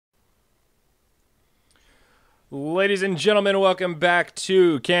Ladies and gentlemen, welcome back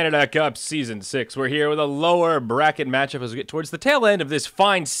to Canada Cup Season 6. We're here with a lower bracket matchup as we get towards the tail end of this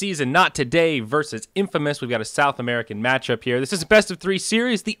fine season. Not Today versus Infamous. We've got a South American matchup here. This is a best-of-3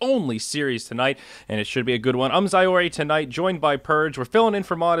 series, the only series tonight, and it should be a good one. I'm Zyori tonight, joined by Purge. We're filling in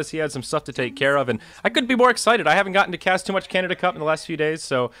for Mod as he had some stuff to take care of, and I couldn't be more excited. I haven't gotten to cast too much Canada Cup in the last few days,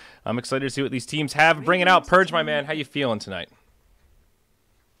 so I'm excited to see what these teams have. Bring it out. Purge, my man, how you feeling tonight?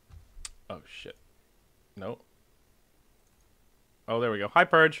 Oh, shit. No. Oh, there we go. Hi,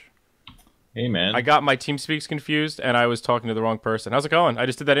 Purge. Hey, man. I got my TeamSpeaks confused, and I was talking to the wrong person. How's it going? I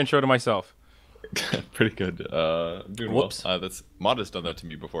just did that intro to myself. Pretty good. Doing Whoops. well. Mod has done that to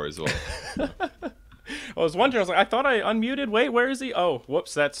me before as well. I was wondering. I was like, I thought I unmuted. Wait, where is he? Oh,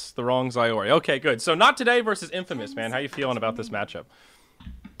 whoops, that's the wrong Zyori. Okay, good. So Not Today versus Infamous, man. How you feeling about this matchup?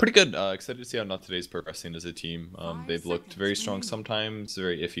 Pretty good. Excited to see how Not Today's progressing as a team. They've looked very strong sometimes,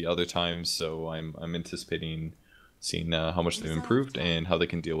 very iffy other times. So I'm anticipating seeing how much they've improved and how they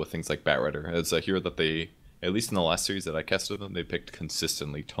can deal with things like Batrider. As a hero that they, at least in the last series that I casted them, they picked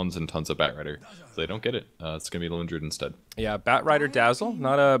consistently tons and tons of Batrider. So they don't get it. It's going to be Lone Druid instead. Yeah, Batrider Dazzle,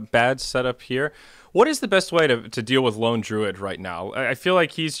 not a bad setup here. What is the best way to deal with Lone Druid right now? I feel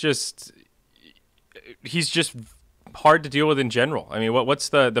like he's just hard to deal with in general. I mean, what's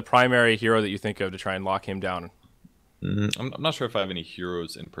the primary hero that you think of to try and lock him down? I'm not sure if I have any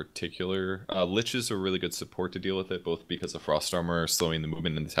heroes in particular. Liches are really good support to deal with it, both because of Frost Armor slowing the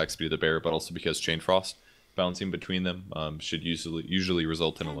movement and attack speed of the bear, but also because Chain Frost bouncing between them should usually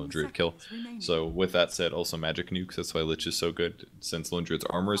result in a Lone Druid kill. So with that said, also Magic Nukes, that's why Lich is so good, since Lone Druid's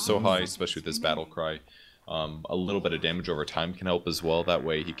armor is so high, especially with his Battle Cry. A little bit of damage over time can help as well. That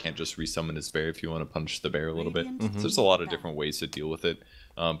way he can't just resummon his bear if you want to punish the bear a little bit. So there's a lot of different ways to deal with it.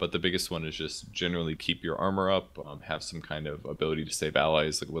 But the biggest one is just generally keep your armor up, have some kind of ability to save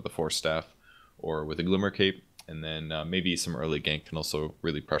allies, like with a Force Staff or with a Glimmer Cape, and then maybe some early gank can also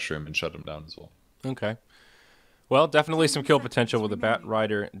really pressure him and shut him down as well. Okay. Well, definitely some kill potential with the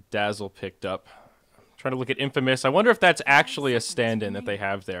Batrider Dazzle picked up. Trying to look at Infamous. I wonder if that's actually a stand-in that they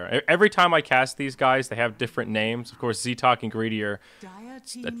have there. Every time I cast these guys, they have different names. Of course, Z-Talk and Greedy are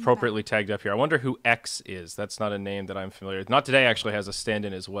appropriately tagged up here. I wonder who X is. That's not a name that I'm familiar with. Not Today actually has a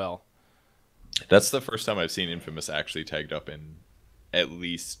stand-in as well. That's the first time I've seen Infamous actually tagged up in at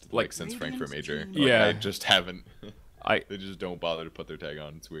least like since Frankfurt Major. Yeah. I just haven't. They just don't bother to put their tag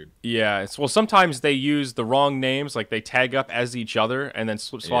on. It's weird. Yeah, well, sometimes they use the wrong names, like they tag up as each other and then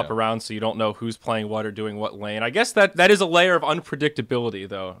swap around so you don't know who's playing what or doing what lane. I guess that is a layer of unpredictability,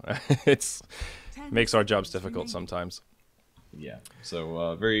 though. It makes our jobs difficult sometimes. Yeah,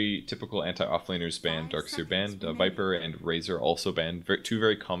 so very typical anti-offlaners banned, Darkseer banned, Viper and Razor also banned. Two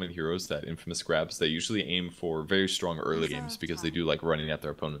very common heroes that Infamous grabs. They usually aim for very strong early games because they do like running at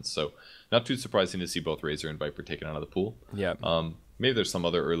their opponents. So not too surprising to see both Razor and Viper taken out of the pool. Yeah. Maybe there's some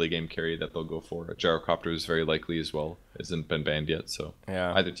other early game carry that they'll go for. Gyrocopter is very likely as well. Hasn't been banned yet, so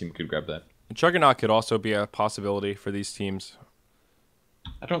yeah, either team could grab that. Juggernaut could also be a possibility for these teams.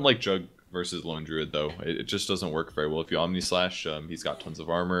 I don't like Jug versus Lone Druid though. It just doesn't work very well. If you Omni Slash, he's got tons of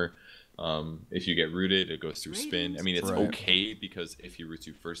armor. If you get rooted, it goes through spin. I mean, it's okay because if he roots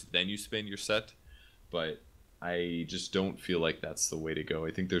you first, then you spin, you're set. But I just don't feel like that's the way to go.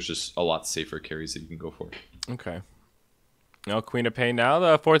 I think there's just a lot safer carries that you can go for. Okay. Now Queen of Pain now,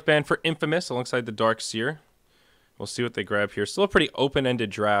 the fourth ban for Infamous alongside the Darkseer. We'll see what they grab here. Still a pretty open-ended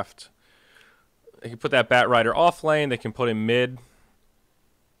draft. They can put that Batrider off lane. They can put him mid.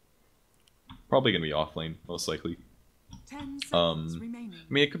 Probably going to be off lane, most likely. I mean,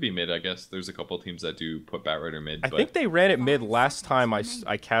 it could be mid, I guess. There's a couple of teams that do put Batrider mid. I think they ran it mid last time I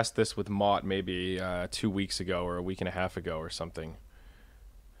cast this with Mott, maybe 2 weeks ago or a week and a half ago or something.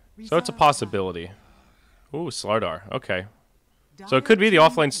 So it's a possibility. Ooh, Slardar. Okay. So it could be the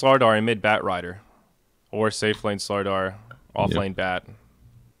offlane Slardar and mid Batrider. Or safe lane Slardar, offlane Bat.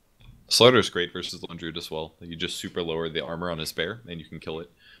 Slardar is great versus Lone Druid as well. You just super lower the armor on his bear, and you can kill it.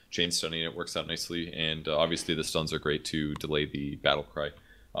 Chain stunning it works out nicely, and obviously the stuns are great to delay the battle cry.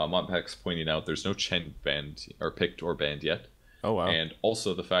 Montpack's pointing out there's no Chen banned or picked or banned yet. Oh wow! And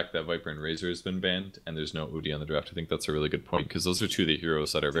also the fact that Viper and Razor has been banned, and there's no OD on the draft. I think that's a really good point because those are two of the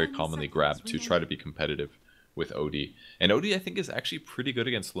heroes that are very commonly grabbed to try to be competitive with OD. And OD I think is actually pretty good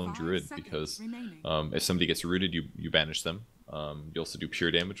against Lone Druid because if somebody gets rooted, you banish them. You also do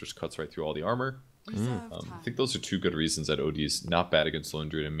pure damage, which cuts right through all the armor. I think those are two good reasons that OD is not bad against Lone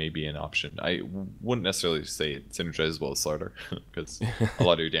Druid and maybe an option. I wouldn't necessarily say it synergizes well with Slardar because a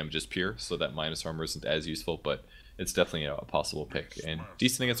lot of your damage is pure, so that minus armor isn't as useful, but it's definitely a possible pick. And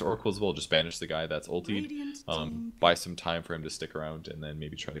decent against Oracle as well. Just banish the guy that's ultied, buy some time for him to stick around, and then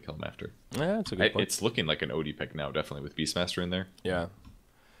maybe try to kill him after. Yeah, that's a good point. It's looking like an OD pick now, definitely, with Beastmaster in there. Yeah.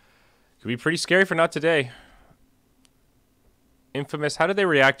 Could be pretty scary for not today. Infamous, how did they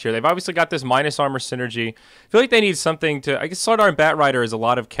react here? They've obviously got this minus armor synergy. I feel like they need something to... I guess Slardar and Bat Rider is a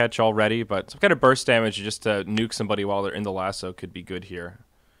lot of catch already, but some kind of burst damage just to nuke somebody while they're in the lasso could be good here.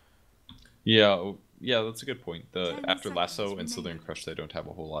 Yeah, that's a good point. After Lasso and Southern Crush, they don't have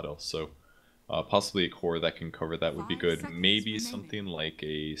a whole lot else, so possibly a core that can cover that would be good. Maybe something like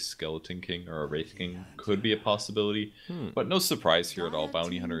a Skeleton King or a Wraith King could be a possibility, but no surprise here at all.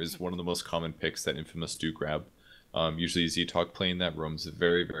 Bounty Hunter is one of the most common picks that Infamous do grab. Usually Z-Talk playing that roams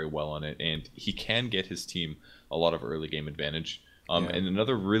very, very well on it, and he can get his team a lot of early game advantage. And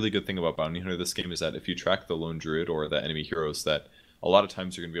another really good thing about Bounty Hunter this game is that if you track the Lone Druid or the enemy heroes, that a lot of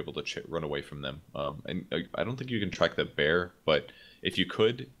times you're going to be able to run away from them. And I don't think you can track the bear, but if you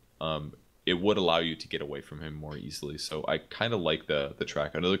could, it would allow you to get away from him more easily. So I kind of like the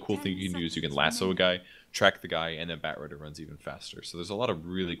track. Another cool thing you can do is you can lasso a guy, track the guy, and then Bat Rider runs even faster. So there's a lot of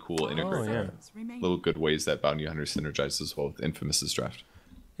really cool little good ways that Bounty Hunter synergizes as well with Infamous's draft.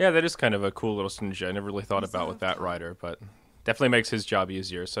 Yeah, that is kind of a cool little synergy I never really thought about with Bat Rider, but definitely makes his job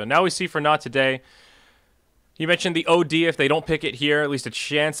easier. So now we see for not today. You mentioned the OD. If they don't pick it here, at least a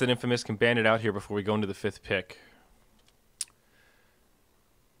chance that Infamous can ban it out here before we go into the 5th pick.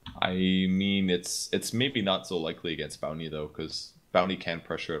 I mean, it's maybe not so likely against Bounty, though, because Bounty can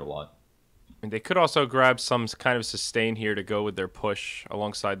pressure it a lot. And they could also grab some kind of sustain here to go with their push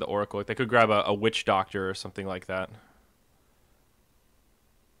alongside the Oracle. Like they could grab a Witch Doctor or something like that.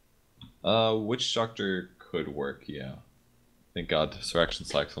 Witch Doctor could work, yeah. Thank God Surrection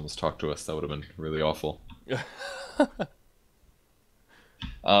Slacks almost talked to us. That would have been really awful. Witch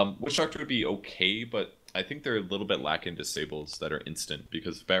Doctor would be okay, but I think they're a little bit lacking disables that are instant,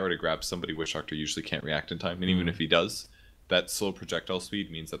 because if Barrow to grab somebody, Witch Doctor usually can't react in time, and even if he does, that slow projectile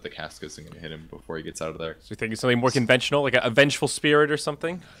speed means that the cask isn't going to hit him before he gets out of there. So you're thinking something more conventional, like a Vengeful Spirit or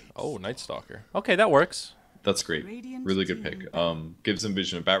something? Oh, Night Stalker. Okay, that works. That's great. Really good pick. Gives him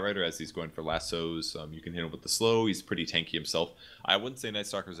vision of Bat Rider as he's going for lassos. You can hit him with the slow. He's pretty tanky himself. I wouldn't say Night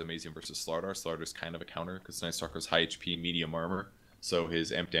Stalker is amazing versus Slardar. Slardar's kind of a counter because Night Stalker's high HP, medium armor, so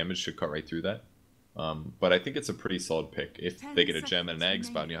his amp damage should cut right through that. But I think it's a pretty solid pick. If they get a gem and an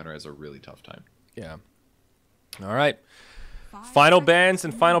eggs, Bounty Hunter has a really tough time. Yeah. All right. Final bans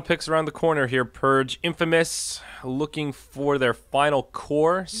and final picks around the corner here. Purge, Infamous, looking for their final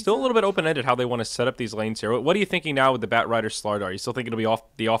core. Still a little bit open-ended how they want to set up these lanes here. What are you thinking now with the Bat Rider Slardar? You still think it'll be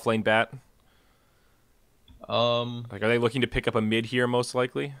the off-lane Bat? Like, are they looking to pick up a mid here, most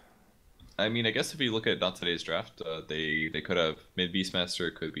likely? I mean, I guess if you look at not today's draft, they could have mid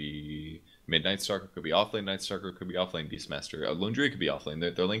Beastmaster, could be mid Night Stalker, could be offlane Night Stalker, could be offlane Beastmaster. Lone Druid could be offlane.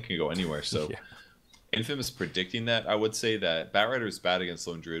 Their lane can go anywhere, so... yeah. Infamous predicting that, I would say that Bat Rider is bad against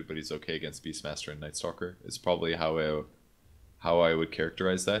Lone Druid, but he's okay against Beastmaster and Night Stalker. Is probably how I would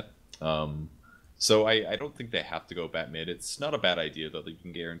characterize that. So I don't think they have to go Bat mid. It's not a bad idea though. That you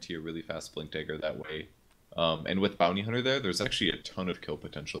can guarantee a really fast Blink Dagger that way. And with Bounty Hunter there's actually a ton of kill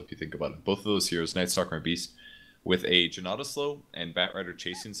potential if you think about it. Both of those heroes, Night Stalker and Beast, with a Janata slow and Bat Rider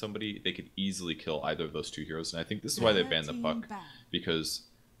chasing somebody, they could easily kill either of those two heroes. And I think this is why they banned the puck, because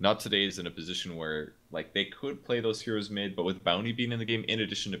Not Today is in a position where like they could play those heroes mid, but with Bounty being in the game, in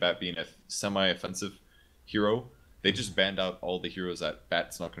addition to Bat being a semi-offensive hero, they just banned out all the heroes that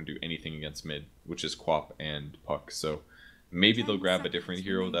Bat's not going to do anything against mid, which is Quap and Puck. So maybe they'll grab a different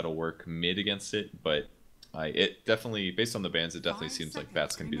hero that'll work mid against it, but it definitely, based on the bans, it definitely seems like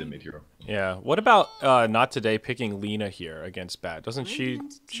Bat's going to be the mid hero. Yeah. What about Not Today picking Lena here against Bat? Doesn't she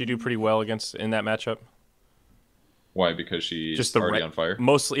do pretty well in that matchup? Why? Because she's just already on fire?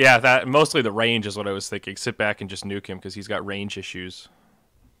 Mostly, yeah. Mostly the range is what I was thinking. Sit back and just nuke him because he's got range issues.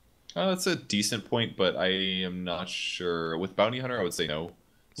 That's a decent point, but I am not sure. With Bounty Hunter, I would say no.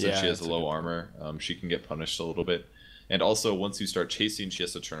 Since she has a low armor, she can get punished a little bit. And also, once you start chasing, she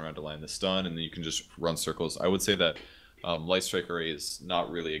has to turn around to land the stun, and then you can just run circles. I would say that Light Strike Array is not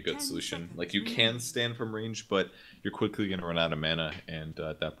really a good solution. Like, you can stand from range, but you're quickly going to run out of mana, and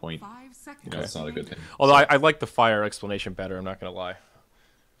at that point, it's not a good thing. Although I like the fire explanation better, I'm not going to lie.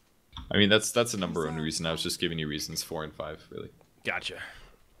 I mean, that's a number one reason. I was just giving you reasons 4 and 5, really. Gotcha.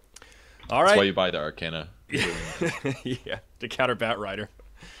 All right. That's why you buy the Arcana. Yeah, to counter Bat Rider.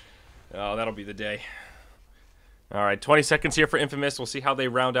 Oh, that'll be the day. All right, 20 seconds here for Infamous. We'll see how they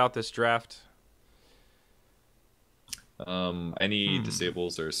round out this draft. Any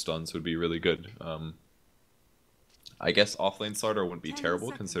disables or stuns would be really good. I guess offlane Slardar wouldn't be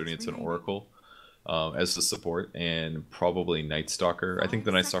terrible considering it's an Oracle. as the support, and probably Night Stalker. I think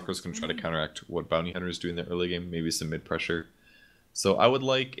the Night Stalker is going to try to counteract what Bounty Hunter is doing in the early game, maybe some mid pressure. So I would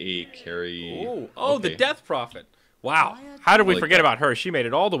like a carry. Oh, okay. The Death Prophet. Wow. How did we forget about her? She made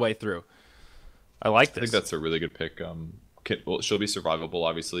it all the way through. I like this. I think that's a really good pick. Well, she'll be survivable.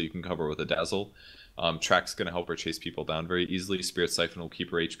 Obviously, you can cover with a Dazzle. Track's going to help her chase people down very easily. Spirit Siphon will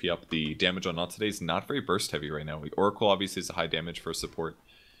keep her HP up. The damage on Not Today is not very burst heavy right now. Oracle obviously is a high damage for support,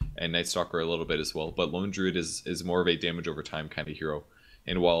 and Night Stalker a little bit as well. But Lone Druid is more of a damage over time kind of hero.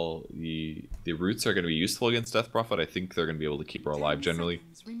 And while the roots are going to be useful against Death Prophet, I think they're going to be able to keep her alive generally.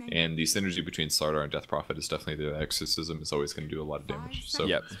 And the synergy between Slardar and Death Prophet is definitely the Exorcism is always going to do a lot of damage. So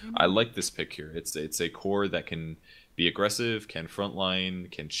I like this pick here. It's a core that can be aggressive, can frontline,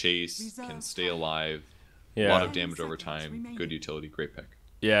 can chase, can stay alive. A lot of damage over time. Good utility. Great pick.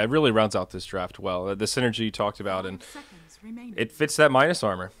 Yeah, it really rounds out this draft well. The synergy you talked about, and it fits that minus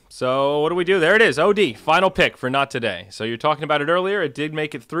armor. So what do we do? There it is. OD, final pick for Not Today. So you're talking about it earlier. It did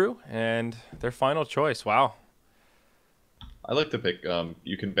make it through, and their final choice. Wow. I like the pick.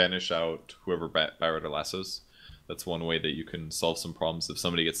 You can banish out whoever Barret or lassos. That's one way that you can solve some problems. If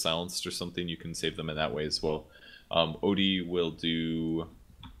somebody gets silenced or something, you can save them in that way as well. OD will do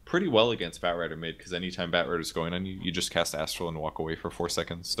pretty well against Batrider mid, because anytime Batrider is going on you, you just cast Astral and walk away for 4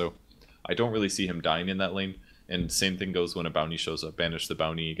 seconds. So I don't really see him dying in that lane. And same thing goes when a bounty shows up. Banish the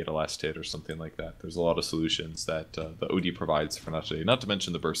bounty, get a last hit or something like that. There's a lot of solutions that the OD provides for Not Today. Not to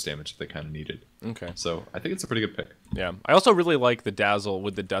mention the burst damage that they kind of needed. Okay. So I think it's a pretty good pick. Yeah. I also really like the Dazzle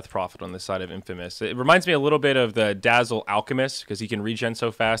with the Death Prophet on the side of Infamous. It reminds me a little bit of the Dazzle Alchemist, because he can regen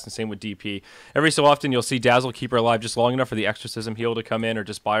so fast, and same with DP. Every so often you'll see Dazzle keep her alive just long enough for the Exorcism heal to come in, or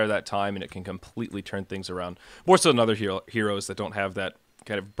just buy her that time, and it can completely turn things around. More so than other heroes that don't have that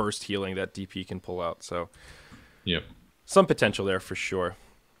kind of burst healing that DP can pull out. So yep. Some potential there for sure.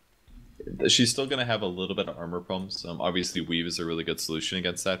 She's still going to have a little bit of armor problems. Obviously, Weave is a really good solution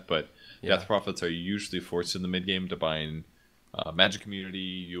against that, but Death Prophets are usually forced in the mid game to bind Magic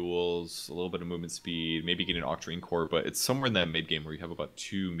Community, Yules, a little bit of movement speed, maybe get an Octarine Core, but it's somewhere in that mid game where you have about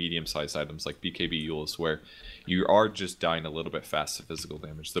 2 medium-sized items like BKB Yules, where you are just dying a little bit fast to physical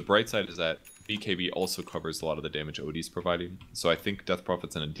damage. The bright side is that BKB also covers a lot of the damage OD's providing, so I think Death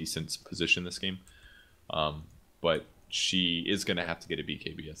Prophet's in a decent position this game. But she is going to have to get a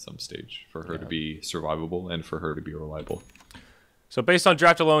BKB at some stage for her to be survivable and for her to be reliable. So based on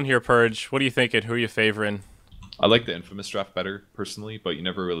draft alone here, Purge, what are you thinking? Who are you favoring? I like the Infamous draft better, personally, but you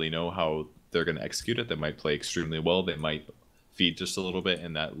never really know how they're going to execute it. They might play extremely well. They might feed just a little bit,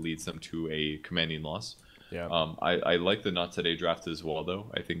 and that leads them to a commanding loss. Yeah. I like the Not Today draft as well, though.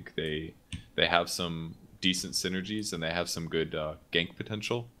 I think they have some decent synergies, and they have some good gank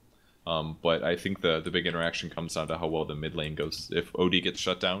potential. But I think the big interaction comes down to how well the mid lane goes. If OD gets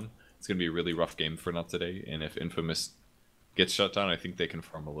shut down, it's going to be a really rough game for Not Today. And if Infamous gets shut down, I think they can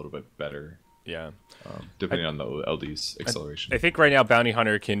farm a little bit better. Yeah. Depending on the LD's acceleration. I think right now Bounty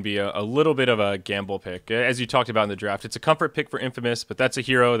Hunter can be a little bit of a gamble pick. As you talked about in the draft, it's a comfort pick for Infamous, but that's a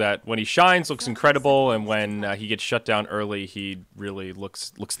hero that when he shines looks incredible, and when he gets shut down early, he really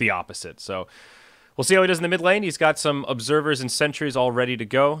looks the opposite. So we'll see how he does in the mid lane. He's got some observers and sentries all ready to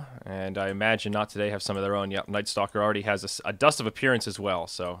go, and I imagine Not Today have some of their own. Yeah, Night Stalker already has a dust of appearance as well,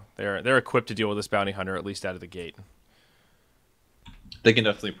 so they're equipped to deal with this Bounty Hunter at least out of the gate. They can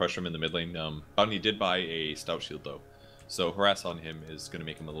definitely pressure him in the mid lane. Bounty did buy a Stout Shield though, so harass on him is going to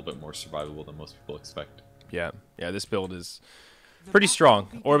make him a little bit more survivable than most people expect. Yeah, this build is pretty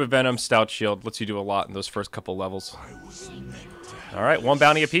strong. Orb of Venom, Stout Shield lets you do a lot in those first couple levels. All right, 1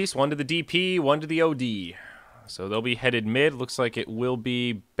 bounty apiece, 1 to the DP, 1 to the OD. So they'll be headed mid. Looks like it will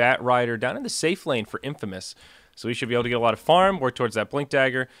be Batrider down in the safe lane for Infamous. So we should be able to get a lot of farm, work towards that Blink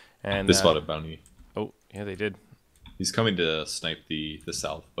Dagger. And they spotted Bounty. Oh, yeah, they did. He's coming to snipe the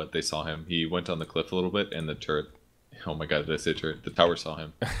south, but they saw him. He went on the cliff a little bit, and the turret... Oh my god, did I say turret? The tower saw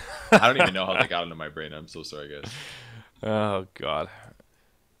him. I don't even know how they got into my brain. I'm so sorry, guys. Oh, God.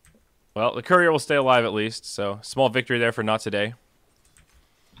 Well, the courier will stay alive at least, so small victory there for Not Today.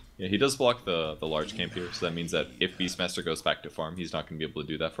 Yeah, he does block the large camp here, so that means that if Beastmaster goes back to farm, he's not going to be able to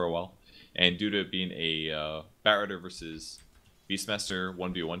do that for a while. And due to it being a Batrider versus Beastmaster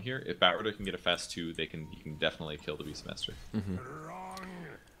 1v1 here, if Batrider can get a fast 2, he can definitely kill the Beastmaster. Mm-hmm.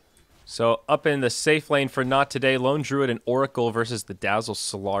 So up in the safe lane for Not Today, Lone Druid and Oracle versus the Dazzle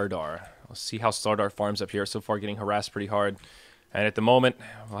Slardar. We'll see how Slardar farms up here. So far getting harassed pretty hard. And at the moment,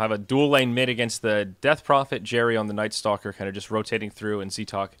 we'll have a dual lane mid against the Death Prophet, Jerry on the Night Stalker, kind of just rotating through, and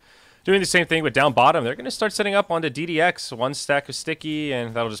Z-Talk doing the same thing, but down bottom, they're going to start setting up onto DDX. 1 stack of Sticky,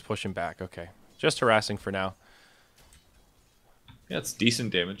 and that'll just push him back. Okay, just harassing for now. Yeah, it's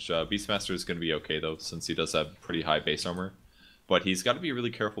decent damage. Beastmaster is going to be okay, though, since he does have pretty high base armor. But he's got to be really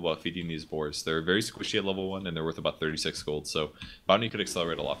careful about feeding these boars. They're very squishy at level 1, and they're worth about 36 gold, so Bounty could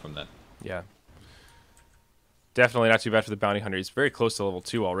accelerate a lot from that. Yeah. Definitely not too bad for the Bounty Hunter. He's very close to level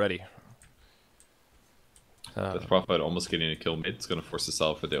 2 already. Death Prophet almost getting a kill mid. It's going to force the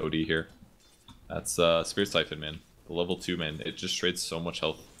sell for the OD here. That's Spirit Siphon, man. The level 2, man. It just trades so much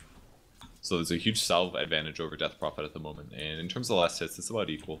health. So there's a huge salve advantage over Death Prophet at the moment. And in terms of last hits, it's about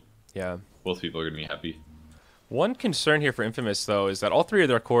equal. Yeah. Both people are going to be happy. One concern here for Infamous, though, is that all three of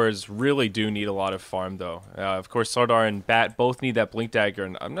their cores really do need a lot of farm, though. Of course, Slardar and Bat both need that Blink Dagger,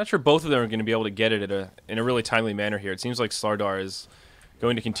 and I'm not sure both of them are going to be able to get it in a really timely manner here. It seems like Slardar is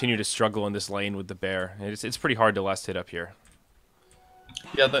going to continue to struggle in this lane with the bear. It's pretty hard to last hit up here.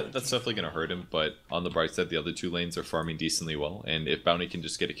 Yeah, that's definitely going to hurt him, but on the bright side, the other two lanes are farming decently well, and if Bounty can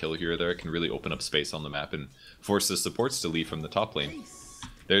just get a kill here or there, it can really open up space on the map and force the supports to leave from the top lane.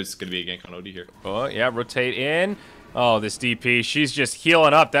 There's going to be a gank on OD here. Oh, yeah, rotate in. Oh, this DP, she's just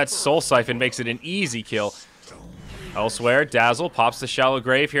healing up. That Soul Siphon makes it an easy kill. Elsewhere, Dazzle pops the Shallow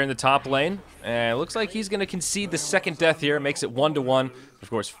Grave here in the top lane, and it looks like he's going to concede the second death here. Makes it 1-1. Of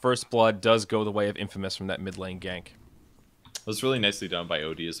course, First Blood does go the way of Infamous from that mid lane gank. It was really nicely done by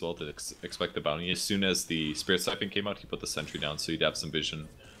OD as well to expect the Bounty. As soon as the Spirit Siphon came out, he put the sentry down so he'd have some vision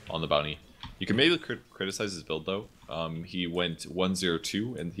on the Bounty. You can maybe criticize his build, though. He went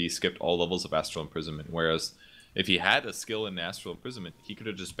 1-0-2, and he skipped all levels of Astral Imprisonment, whereas if he had a skill in Astral Imprisonment, he could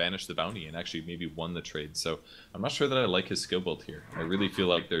have just banished the Bounty and actually maybe won the trade. So I'm not sure that I like his skill build here. I really feel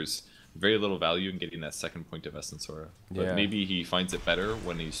like there's very little value in getting that second point of Essence Aura. But maybe he finds it better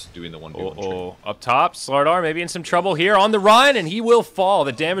when he's doing the 1v1 trade. Up top, Slardar maybe in some trouble here on the run, and he will fall.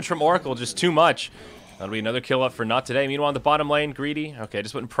 The damage from Oracle just too much. That'll be another kill up for Not Today. Meanwhile, on the bottom lane, Greedy. Okay,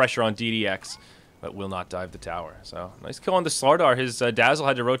 just putting pressure on DDX, but will not dive the tower. So, nice kill on the Slardar. His Dazzle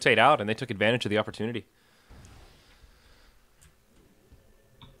had to rotate out, and they took advantage of the opportunity.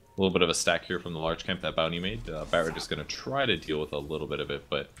 A little bit of a stack here from the large camp that Bounty made. Barrett is going to try to deal with a little bit of it,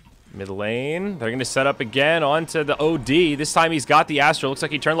 but... Mid lane, they're going to set up again onto the OD. This time he's got the Astro. Looks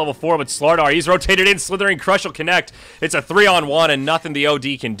like he turned level 4 with Slardar. He's rotated in. Slithering Crush will connect. It's a 3-on-1 and nothing the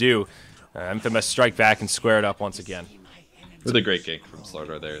OD can do. Infamous strike back and square it up once again. Really great gank from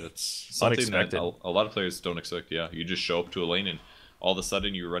Slardar there. That's something that a lot of players don't expect. Yeah, you just show up to a lane and all of a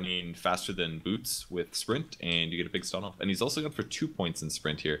sudden you're running faster than Boots with Sprint and you get a big stun off. And he's also gone for 2 points in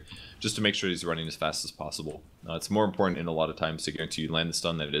Sprint here just to make sure he's running as fast as possible. It's more important in a lot of times to guarantee you land the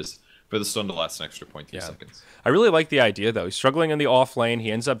stun than it is for the stun to last an extra 0.3 seconds. I really like the idea, though. He's struggling in the off lane.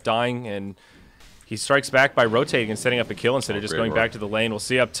 He ends up dying, and he strikes back by rotating and setting up a kill instead of just going back to the lane. We'll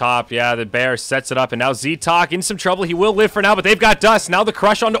see up top. Yeah, the bear sets it up, and now Z-Talk in some trouble. He will live for now, but they've got Dust. Now the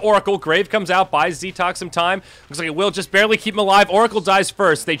crush onto Oracle. Grave comes out, buys Z-Talk some time. Looks like it will just barely keep him alive. Oracle dies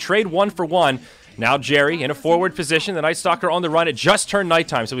first. They trade 1-for-1. Now Jerry in a forward position. The Night Stalker on the run. It just turned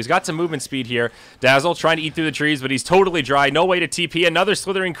nighttime, so he's got some movement speed here. Dazzle trying to eat through the trees, but he's totally dry. No way to TP. Another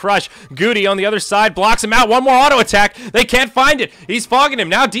Slithering Crush. Goody on the other side blocks him out. One more auto attack. They can't find it. He's fogging him.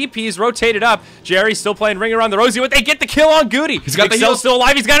 Now DP's rotated up. Jerry still playing Ring Around the Rosie, but they get the kill on Goody. He's got the heal. Still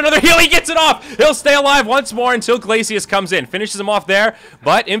alive. He's got another heal. He gets it off. He'll stay alive once more until Glacius comes in. Finishes him off there,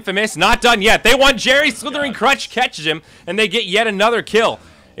 but Infamous not done yet. They want Jerry. Slithering Crush catches him, and they get yet another kill.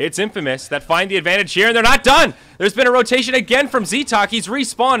 It's Infamous that find the advantage here, and they're not done. There's been a rotation again from Z-Talk. He's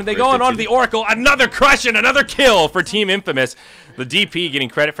respawned, and they go on to the Oracle. Another crush and another kill for Team Infamous. The DP getting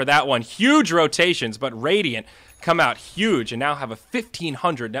credit for that one. Huge rotations, but Radiant come out huge and now have a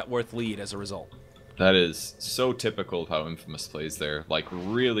 1,500 net worth lead as a result. That is so typical of how Infamous plays there. Like,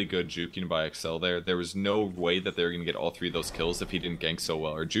 really good juking by Excel there. There was no way that they were going to get all 3 of those kills if he didn't gank so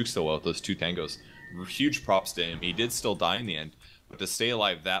well, or juke so well with those 2 tangos. Huge props to him. He did still die in the end. But to stay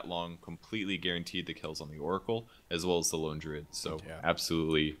alive that long completely guaranteed the kills on the Oracle as well as the Lone Druid. So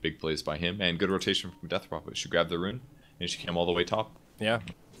absolutely big plays by him. And good rotation from Death Prophet. She grabbed the rune and she came all the way top. Yeah.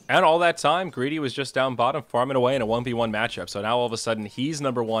 And all that time, Greedy was just down bottom, farming away in a 1v1 matchup. So now all of a sudden, he's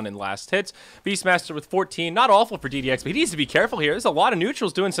 #1 in last hits. Beastmaster with 14. Not awful for DDX, but he needs to be careful here. There's a lot of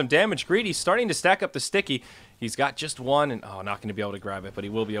neutrals doing some damage. Greedy's starting to stack up the sticky. He's got just one, and not going to be able to grab it, but he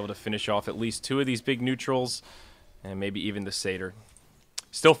will be able to finish off at least 2 of these big neutrals. And maybe even the Satyr.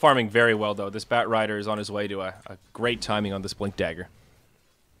 Still farming very well, though. This Bat Rider is on his way to a great timing on this Blink Dagger.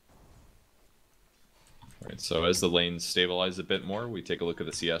 All right, so as the lanes stabilize a bit more, we take a look at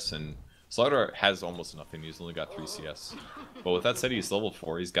the CS, and Slardar has almost nothing. He's only got 3 CS. But with that said, he's level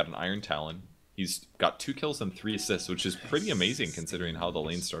 4. He's got an Iron Talon. He's got 2 kills and 3 assists, which is pretty amazing considering how the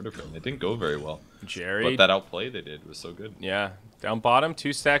lane started for him. It didn't go very well. Jerry. But that outplay they did was so good. Yeah. Down bottom,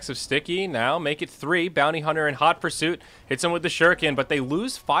 2 stacks of Sticky. Now make it 3. Bounty Hunter in hot pursuit. Hits him with the Shuriken, but they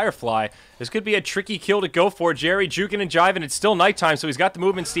lose Firefly. This could be a tricky kill to go for. Jerry juking and jiving. It's still nighttime, so he's got the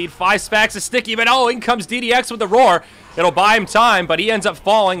movement speed. 5 stacks of Sticky, but oh, in comes DDX with the roar. It'll buy him time, but he ends up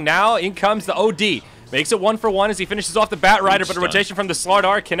falling. Now in comes the OD. Makes it 1 for 1 as he finishes off the Bat Rider, but a rotation from the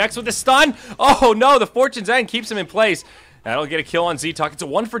Slardar connects with the stun. Oh no, the Fortune's End keeps him in place. That'll get a kill on Z-Talk. It's a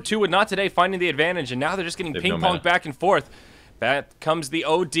 1 for 2 with Not Today finding the advantage, and now they're just getting ping-ponged back and forth. Back comes the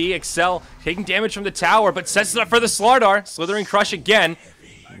OD. Excel taking damage from the tower, but sets it up for the Slardar. Slithering Crush again.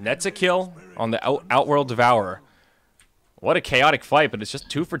 Nets a kill on the Outworld Devourer. What a chaotic fight, but it's just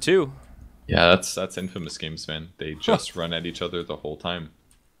 2 for 2. Yeah, that's Infamous games, man. They just run at each other the whole time.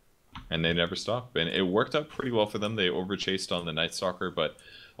 And they never stop. And it worked out pretty well for them. They overchased on the Night Stalker, but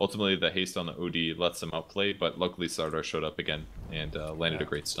ultimately the haste on the OD lets them outplay. But luckily Sardar showed up again and landed a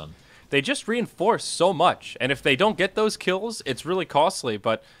great stun. They just reinforce so much. And if they don't get those kills, it's really costly.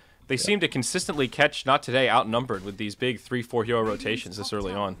 But they seem to consistently catch Not Today outnumbered with these big 3-4 hero rotations this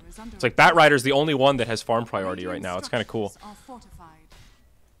early on. It's like Bat Rider's the only one that has farm priority right now. It's kind of cool.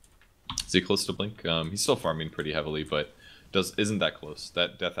 Is he close to Blink? He's still farming pretty heavily, but isn't that close.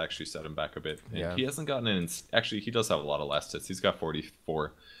 That death actually set him back a bit. And he hasn't gotten in. Actually, he does have a lot of last hits. He's got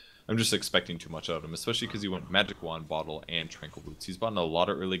 44. I'm just expecting too much out of him, especially because he went Magic Wand, Bottle, and Tranquil Boots. He's bought a lot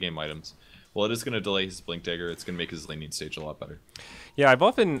of early game items. Well, it is going to delay his Blink Dagger. It's going to make his laning stage a lot better. Yeah, I've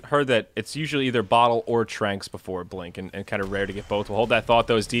often heard that it's usually either Bottle or Tranks before Blink, and kind of rare to get both. We'll hold that thought,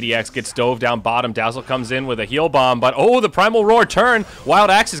 though, as DDX gets dove down bottom. Dazzle comes in with a heal bomb, but oh, the Primal Roar turn. Wild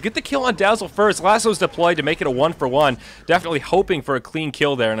Axes get the kill on Dazzle first. Lasso's deployed to make it a 1 for 1. Definitely hoping for a clean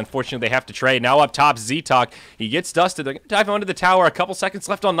kill there, and unfortunately they have to trade. Now up top, Z-Talk. He gets dusted. They're going to dive him under the tower. A couple seconds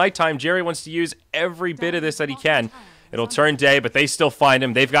left on nighttime. Jerry wants to use every bit of this that he can. It'll turn day, but they still find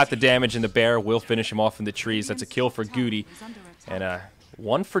him. They've got the damage, and the bear will finish him off in the trees. That's a kill for Goody. And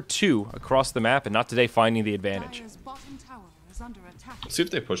 1 for 2 across the map, and Not Today finding the advantage. Let's see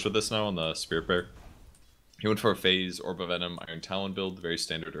if they push with this now on the Spirit Bear. He went for a Phase, Orb of Venom, Iron Talon build, very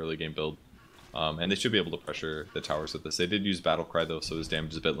standard early game build. And they should be able to pressure the towers with this. They did use Battle Cry, though, so his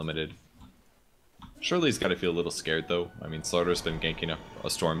damage is a bit limited. Surely he's got to feel a little scared, though. I mean, Slaughter's been ganking a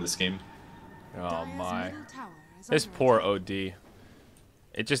Storm this game. Oh, my. This poor OD.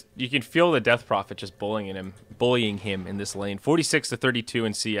 It just, you can feel the Death Prophet just bullying him in this lane. 46 to 32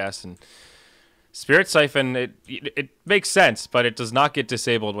 in CS, and Spirit Siphon, it makes sense, but it does not get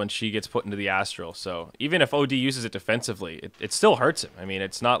disabled when she gets put into the Astral. So even if OD uses it defensively, it still hurts him. I mean,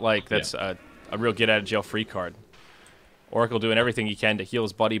 it's not like that's a real get out of jail free card. Oracle doing everything he can to heal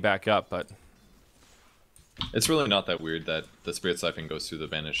his buddy back up, but it's really not that weird that the Spirit Siphon goes through the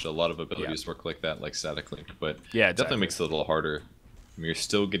Vanish. A lot of abilities work like that, like Static Link, but yeah, it definitely makes it a little harder. I mean, you're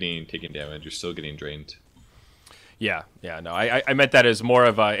still taking damage, you're still getting drained. Yeah, no, I meant that as more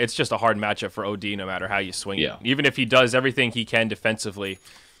of it's just a hard matchup for OD no matter how you swing it. Even if he does everything he can defensively,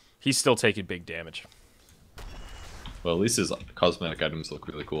 he's still taking big damage. Well, at least his cosmetic items look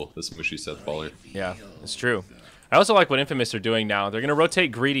really cool. This Mushi Seth Baller. Yeah, it's true. I also like what Infamous are doing now. They're going to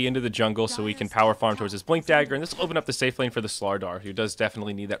rotate Greedy into the jungle so he can power farm towards his Blink Dagger, and this will open up the safe lane for the Slardar, who does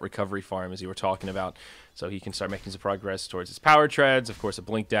definitely need that recovery farm, as you were talking about, so he can start making some progress towards his Power Treads, of course, a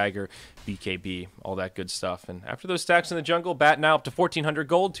Blink Dagger, BKB, all that good stuff. And after those stacks in the jungle, Bat now up to 1,400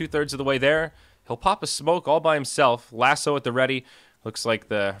 gold, 2/3 of the way there. He'll pop a smoke all by himself, Lasso at the ready. Looks like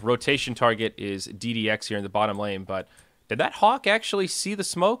the rotation target is DDX here in the bottom lane, but did that Hawk actually see the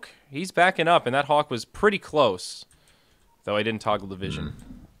smoke? He's backing up, and that Hawk was pretty close. Though I didn't toggle the vision.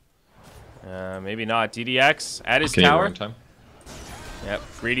 Maybe not. DDX at his tower. Yep,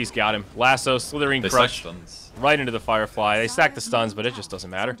 Greedy's got him. Lasso, Slithering Crush, right into the Firefly. They stack the stuns, but it just doesn't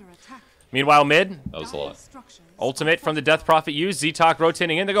matter. Meanwhile, mid. That was a lot. Ultimate from the Death Prophet used. Z-Talk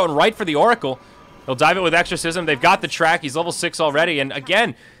rotating in. They're going right for the Oracle. They'll dive it with Exorcism. They've got the track. He's level 6 already. And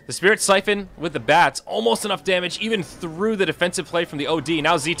again, the Spirit Siphon with the bats. Almost enough damage, even through the defensive play from the OD.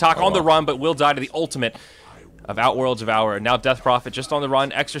 Now Z-Talk on the run, but will die to the ultimate of Outworld Devourer. Now Death Prophet just on the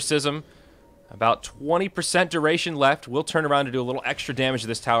run. Exorcism. About 20% duration left. We'll turn around to do a little extra damage to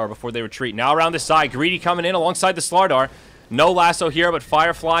this tower before they retreat. Now around the side. Greedy coming in alongside the Slardar. No Lasso here, but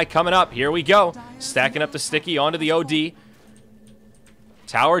Firefly coming up. Here we go. Stacking up the Sticky onto the OD.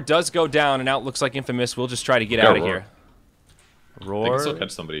 Tower does go down, and now it looks like Infamous will just try to get out of here. Roar. They can still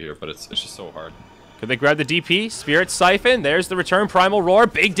catch somebody here, but it's just so hard. Could they grab the DP? Spirit Siphon. There's the return. Primal Roar.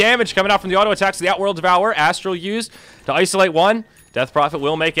 Big damage coming out from the auto attacks of the Outworld Devourer. Astral used to isolate one. Death Prophet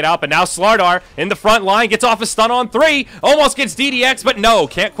will make it out, but now Slardar in the front line gets off a stun on 3. Almost gets DDX, but no,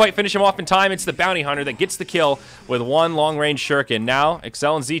 can't quite finish him off in time. It's the Bounty Hunter that gets the kill with 1 long-range shuriken. Now,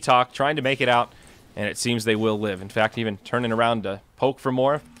 Excel and Z-Talk trying to make it out, and it seems they will live. In fact, even turning around to poke for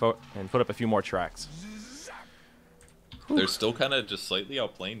more and put up a few more tracks. They're still kind of just slightly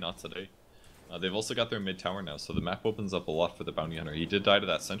outplaying, not today. They've also got their mid tower now, so the map opens up a lot for the Bounty Hunter. He did die to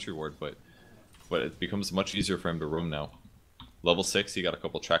that Sentry Ward, but it becomes much easier for him to roam now. Level 6, he got a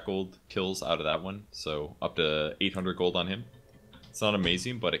couple track gold kills out of that one, so up to 800 gold on him. It's not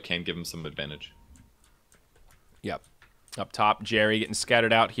amazing, but it can give him some advantage. Yep. Up top, Jerry getting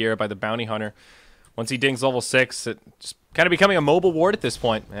scattered out here by the Bounty Hunter. Once he dings level 6, it's kind of becoming a mobile ward at this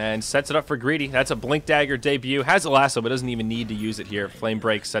point, and sets it up for Greedy. That's a Blink Dagger debut. Has a lasso, but doesn't even need to use it here. Flame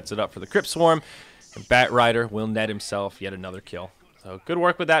Break sets it up for the Crypt Swarm, and Bat Rider will net himself yet another kill. So good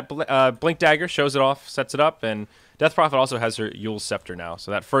work with that. Blink Dagger shows it off, sets it up, and Death Prophet also has her Yule's Scepter now.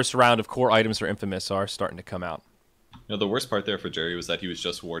 So that first round of core items for Infamous are starting to come out. You know, the worst part there for Jerry was that he was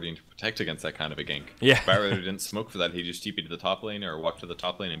just warding to protect against that kind of a gank. Yeah. Barrier didn't smoke for that. He just TP'd to the top lane or walked to the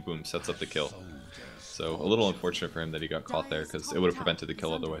top lane and boom, sets up the kill. So a little unfortunate for him that he got caught there because it would have prevented the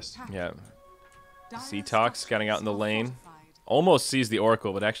kill otherwise. Yeah. Z-Talk scouting out in the lane. Almost sees the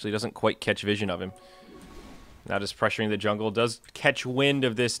Oracle, but actually doesn't quite catch vision of him. Now just pressuring the jungle. Does catch wind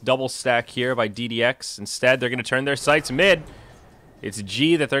of this double stack here by DDX. Instead, they're going to turn their sights mid. It's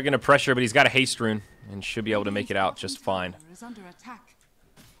G that they're going to pressure, but he's got a haste rune and should be able to make it out just fine.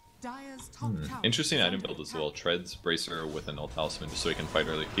 Interesting item build as well. Treads, Bracer with an ult talisman just so he can fight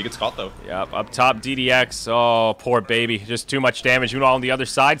early. He gets caught though. Yep, up top DDX. Oh, poor baby. Just too much damage. Meanwhile, on the other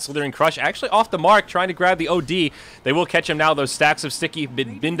side, Slithering Crush actually off the mark, trying to grab the OD. They will catch him now. Those stacks of Sticky have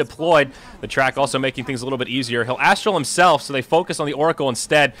been deployed. The track also making things a little bit easier. He'll Astral himself, so they focus on the Oracle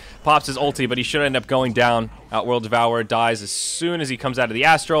instead. Pops his ulti, but he should end up going down. Outworld Devourer dies as soon as he comes out of the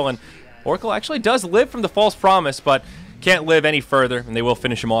Astral, and Oracle actually does live from the False Promise, but can't live any further, and they will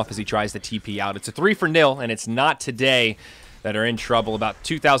finish him off as he tries to TP out. It's a 3-0, and it's not today that are in trouble. About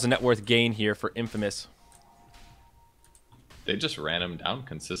 2,000 net worth gain here for Infamous. They just ran him down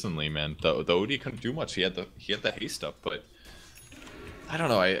consistently, man. The OD couldn't do much. He had the haste up, but I don't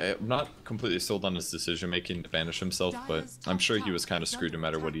know. I'm not completely sold on his decision making to banish himself, but I'm sure he was kind of screwed no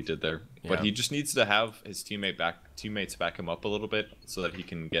matter what he did there. Yeah. But he just needs to have his teammates back him up a little bit so that he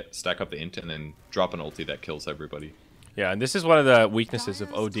can stack up the int and then drop an ulti that kills everybody. Yeah, and this is one of the weaknesses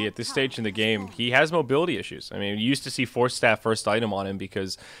of OD at this stage in the game. He has mobility issues. I mean, you used to see Force Staff first item on him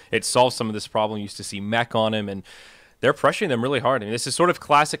because it solves some of this problem. You used to see mech on him, and they're pressuring them really hard. I mean, this is sort of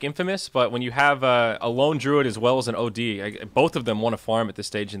classic Infamous, but when you have a Lone Druid as well as an OD, both of them want to farm at this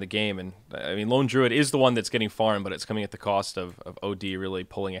stage in the game. And I mean, Lone Druid is the one that's getting farmed, but it's coming at the cost of OD really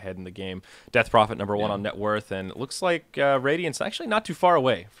pulling ahead in the game. Death Prophet #1 on net worth, and it looks like Radiant's actually not too far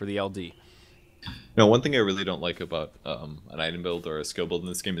away for the LD. No, one thing I really don't like about an item build or a skill build in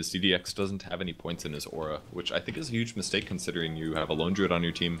this game is DDX doesn't have any points in his aura, which I think is a huge mistake considering you have a Lone Druid on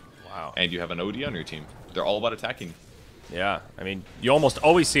your team and you have an OD on your team. They're all about attacking. Yeah, I mean, you almost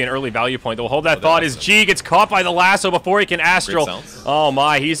always see an early value point. They'll hold that thought as G gets caught by the lasso before he can Astral. Oh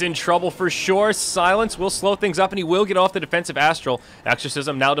my, he's in trouble for sure. Silence will slow things up, and he will get off the defensive Astral.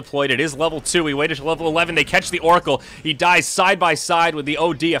 Exorcism now deployed. It is level 2. He waited to level 11. They catch the Oracle. He dies side by side with the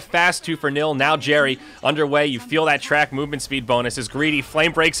OD. A fast 2-0. Now Jerry underway. You feel that track movement speed bonus as Greedy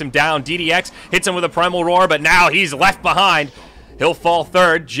Flame breaks him down. DDX hits him with a Primal Roar, but now he's left behind. He'll fall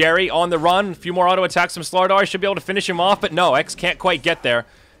third. Jerry on the run. A few more auto attacks from Slardar. Should be able to finish him off, but no, X can't quite get there.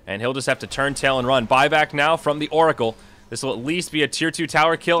 And he'll just have to turn tail and run. Buyback now from the Oracle. This will at least be a tier 2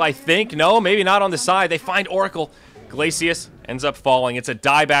 tower kill, I think. No, maybe not on the side. They find Oracle. Glacius ends up falling. It's a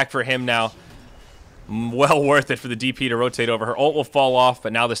dieback for him now. Well worth it for the DP to rotate over. Her ult will fall off,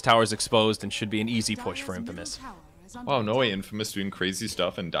 but now this tower is exposed and should be an easy push for Infamous. Oh, no way. Infamous doing crazy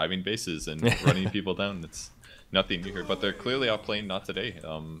stuff and diving bases and running people down. It's nothing new here, but they're clearly outplaying not today.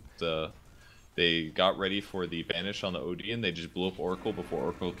 They got ready for the banish on the OD and they just blew up Oracle before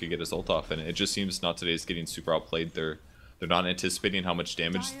Oracle could get his ult off, and it just seems not today is getting super outplayed. They're not anticipating how much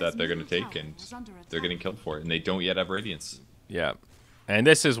damage that they're going to take, and they're getting killed for it, and they don't yet have Radiance. Yeah, and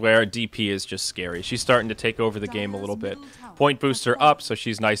this is where DP is just scary. She's starting to take over the game a little bit. Point booster up, so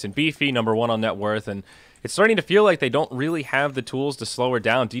she's nice and beefy, #1 on net worth, and it's starting to feel like they don't really have the tools to slow her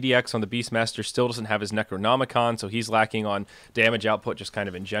down. DDX on the Beastmaster still doesn't have his Necronomicon, so he's lacking on damage output just kind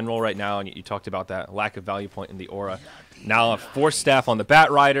of in general right now, and you talked about that lack of value point in the aura. Now a Force Staff on the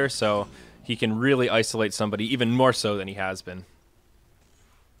Bat Rider, so he can really isolate somebody even more so than he has been.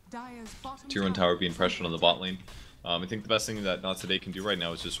 Tier 1 tower being pressured on the bot lane. I think the best thing that Not Today can do right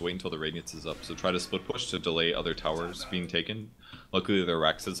now is just wait until the Radiance is up. So try to split push to delay other towers being taken. Luckily, their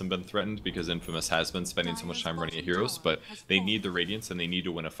Rex hasn't been threatened because Infamous has been spending so much time running at heroes, but they need the Radiance and they need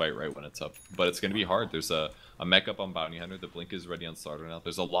to win a fight right when it's up. But it's going to be hard. There's a mech up on Bounty Hunter. The Blink is ready on Slaughter now.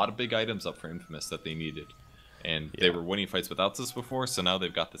 There's a lot of big items up for Infamous that they needed. And they were winning fights without this before, so now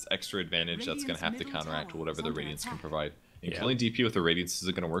they've got this extra advantage that's going to have to counteract whatever the Radiance can provide. And killing DP with the Radiance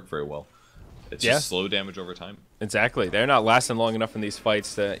isn't going to work very well. It's just slow damage over time. Exactly. They're not lasting long enough in these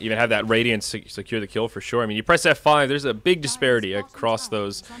fights to even have that Radiance secure the kill for sure. I mean, you press F5, there's a big disparity across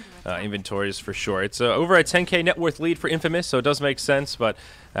those inventories for sure. It's over a 10k net worth lead for Infamous, so it does make sense, but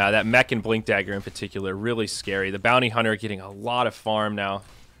that Mech and Blink Dagger in particular, really scary. The Bounty Hunter getting a lot of farm now.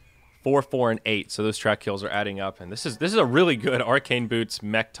 4, 4, and 8, so those track kills are adding up. And this is a really good Arcane Boots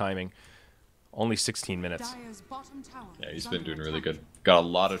Mech timing. Only 16 minutes. Yeah, he's been doing really good. Got a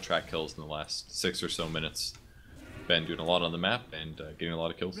lot of track kills in the last 6 or so minutes. Been doing a lot on the map and getting a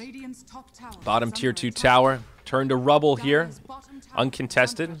lot of kills. Bottom tier 2 tower turned to rubble here.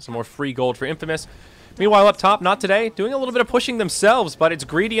 Uncontested. Some more free gold for Infamous. Meanwhile, up top, not today, doing a little bit of pushing themselves, but it's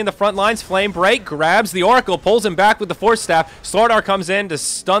Greedy in the front lines. Flame Break grabs the Oracle, pulls him back with the Force Staff. Slardar comes in to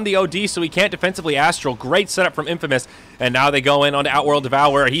stun the OD so he can't defensively Astral. Great setup from Infamous, and now they go in on Outworld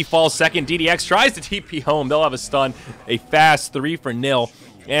Devour. He falls second. DDX tries to TP home. They'll have a stun. A fast 3-0.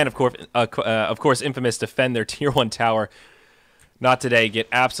 And, of course, Infamous defend their tier 1 tower. Not today. Get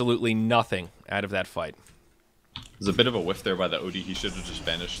absolutely nothing out of that fight. There's a bit of a whiff there by the OD. He should have just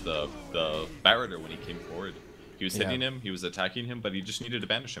banished the Bat Rider when he came forward. He was hitting him, he was attacking him, but he just needed to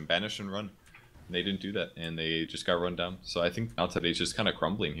banish him. Banish and run. And they didn't do that, and they just got run down. So I think now today's just kind of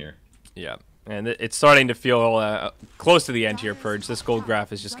crumbling here. Yeah, and it's starting to feel close to the end here, Purge. This gold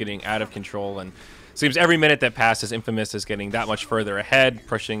graph is just getting out of control, and seems every minute that passes, Infamous is getting that much further ahead,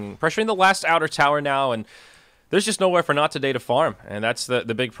 pressuring the last outer tower now, and there's just nowhere for Not Today to farm, and that's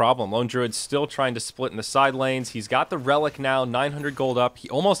the big problem. Lone Druid's still trying to split in the side lanes. He's got the Relic now, 900 gold up. He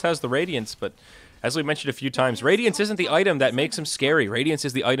almost has the Radiance, but as we mentioned a few times, Radiance isn't the item that makes him scary. Radiance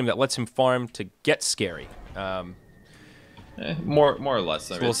is the item that lets him farm to get scary. More or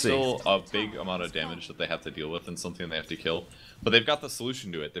less. I mean, we'll it's see. still a big amount of damage that they have to deal with and something they have to kill. But they've got the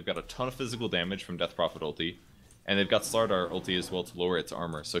solution to it. They've got a ton of physical damage from Death Prophet ulti. And they've got Slardar ulti as well to lower its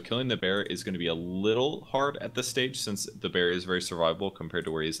armor. So killing the bear is going to be a little hard at this stage since the bear is very survivable compared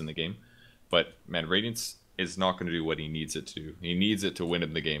to where he is in the game. But, man, Radiance is not going to do what he needs it to do. He needs it to win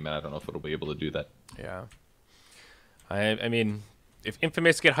in the game, and I don't know if it'll be able to do that. Yeah. I mean, if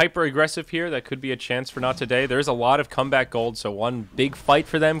Infamous get hyper-aggressive here, that could be a chance for Not Today. There's a lot of comeback gold, so one big fight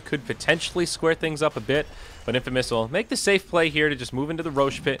for them could potentially square things up a bit. But Infamous will make the safe play here to just move into the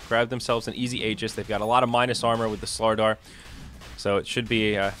Roche pit, grab themselves an easy Aegis. They've got a lot of minus armor with the Slardar. So it should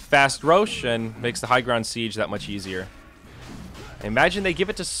be a fast Roche and makes the high ground siege that much easier. I imagine they give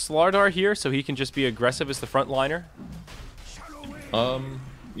it to Slardar here so he can just be aggressive as the frontliner.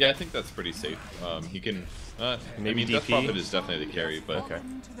 Yeah, I think that's pretty safe. He can... Maybe DP? Death Prophet is definitely the carry, but Okay.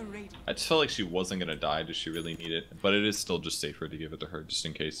 I just felt like she wasn't going to die. Does she really need it? But it is still just safer to give it to her, just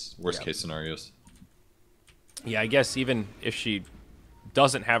in case. Worst case scenarios. Yeah, I guess even if she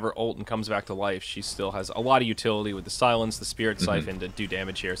doesn't have her ult and comes back to life, she still has a lot of utility with the Silence, the Spirit Siphon to do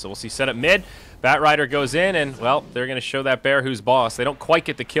damage here. So we'll see setup mid. Bat Rider goes in, and, well, they're going to show that bear who's boss. They don't quite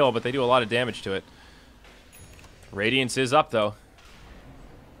get the kill, but they do a lot of damage to it. Radiance is up, though.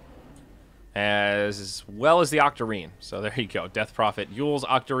 As well as the Octarine. So there you go. Death Prophet, Yule's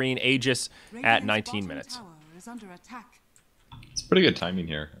Octarine, Aegis at 19 minutes. It's pretty good timing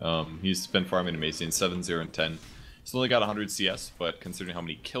here. He's been farming amazing, 7, 0, and 10. He's only got 100 CS, but considering how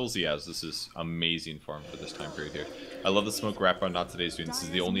many kills he has, this is amazing farm for this time period here. I love the smoke wrap on Not Today's doing. This is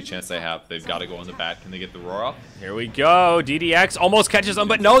the only chance they have. They've got to go on the bat. Can they get the roar off? Here we go. DDX almost catches them,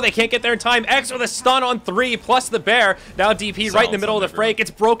 but no, they can't get there in time. X with a stun on 3, plus the bear. Now DP right in the middle of the fray. Gets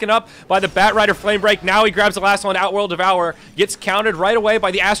broken up by the Bat Rider Flame Break. Now he grabs the last one, Outworld Devour. Gets countered right away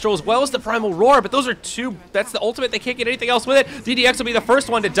by the Astral as well as the Primal Roar, but those are two. That's the ultimate. They can't get anything else with it. DDX will be the first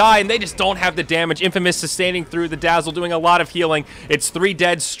one to die, and they just don't have the damage. Infamous sustaining through the Dazzle, doing a lot of healing. It's 3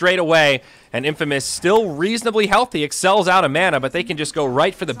 dead straight away. And Infamous, still reasonably healthy, excels out of mana, but they can just go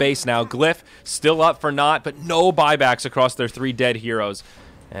right for the base now. Glyph still up for naught, but no buybacks across their 3 dead heroes.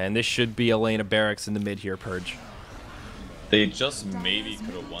 And this should be Elena Barracks in the mid here, Purge. They just maybe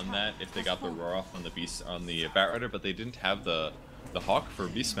could have won that if they got the roar off on the Bat Rider, but they didn't have the Hawk for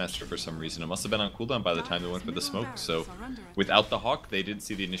Beastmaster for some reason. It must have been on cooldown by the time they went for the smoke. So without the Hawk, they didn't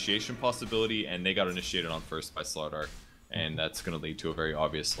see the initiation possibility, and they got initiated on first by Slardar. And that's going to lead to a very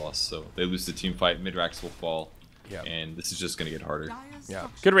obvious loss. So they lose the team fight, Midrax will fall, and this is just going to get harder. Yeah,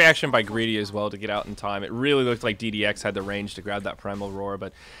 good reaction by Greedy as well to get out in time. It really looked like DDX had the range to grab that Primal Roar,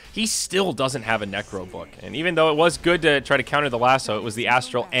 but he still doesn't have a Necro book. And even though it was good to try to counter the lasso, it was the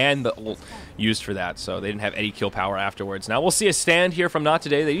Astral and the ult used for that, so they didn't have any kill power afterwards. Now we'll see a stand here from Not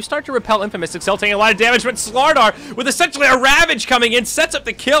Today. They do start to repel Infamous. Excel taking a lot of damage, but Slardar, with essentially a Ravage coming in, sets up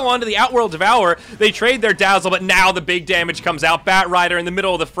the kill onto the Outworld Devourer. They trade their Dazzle, but now the big damage comes out. Bat Rider in the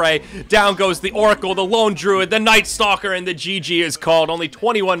middle of the fray. Down goes the Oracle, the Lone Druid, the Night Stalker, and the GG is called. Only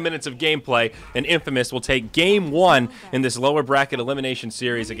 21 minutes of gameplay, and Infamous will take game 1 in this lower bracket elimination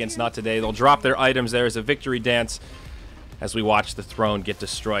series against Not Today. They'll drop their items there as a victory dance as we watch the throne get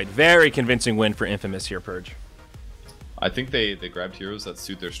destroyed. Very convincing win for Infamous here, Purge. I think they grabbed heroes that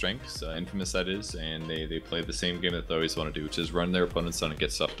suit their strengths, Infamous that is, and they played the same game that they always want to do, which is run their opponents down and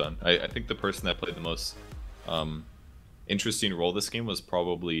get stuff done. I think the person that played the most interesting role this game was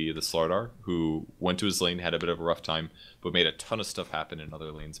probably the Slardar, who went to his lane, had a bit of a rough time, but made a ton of stuff happen in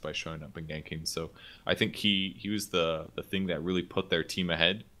other lanes by showing up and ganking. So I think he was the thing that really put their team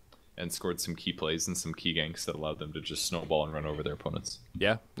ahead and scored some key plays and some key ganks that allowed them to just snowball and run over their opponents.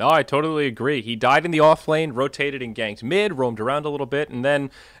 Yeah, no, I totally agree. He died in the off lane, rotated and ganked mid, roamed around a little bit, and then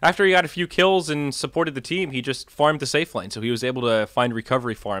after he got a few kills and supported the team, he just farmed the safe lane. So he was able to find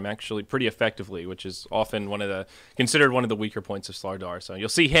recovery farm actually pretty effectively, which is often considered one of the weaker points of Slardar. So you'll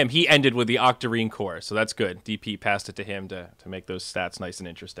see him. He ended with the Octarine core, so that's good. DP passed it to him to make those stats nice and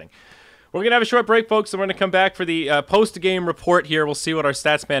interesting. We're going to have a short break, folks, and we're going to come back for the post-game report here. We'll see what our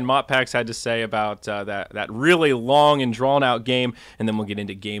Statsman Moppacks had to say about that really long and drawn-out game, and then we'll get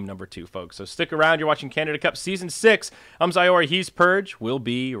into game number 2, folks. So stick around. You're watching Canada Cup Season 6. I'm Zyori. He's Purge. We'll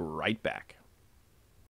be right back.